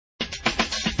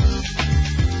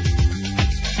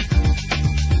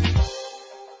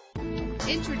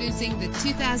Introducing the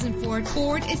 2004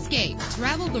 Ford Escape.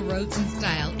 Travel the roads in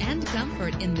style and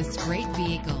comfort in this great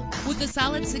vehicle. With a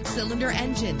solid 6-cylinder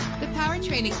engine, the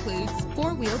powertrain includes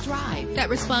 4-wheel drive that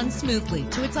responds smoothly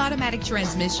to its automatic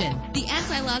transmission. The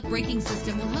anti-lock braking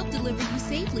system will help deliver you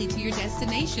safely to your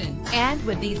destination. And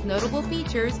with these notable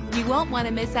features, you won't want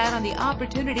to miss out on the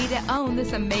opportunity to own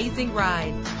this amazing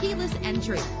ride. Keyless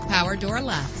entry, power door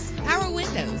locks, power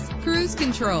windows, cruise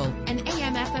control, an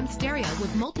AM/FM stereo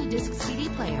with multi-disc CD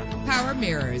player, power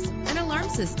mirrors, an alarm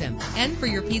system. And for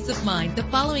your peace of mind, the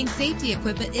following safety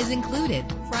equipment is included: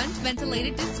 front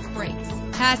ventilated disc brakes,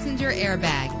 passenger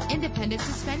airbag, independent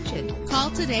suspension.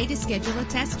 Call today to schedule a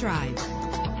test drive.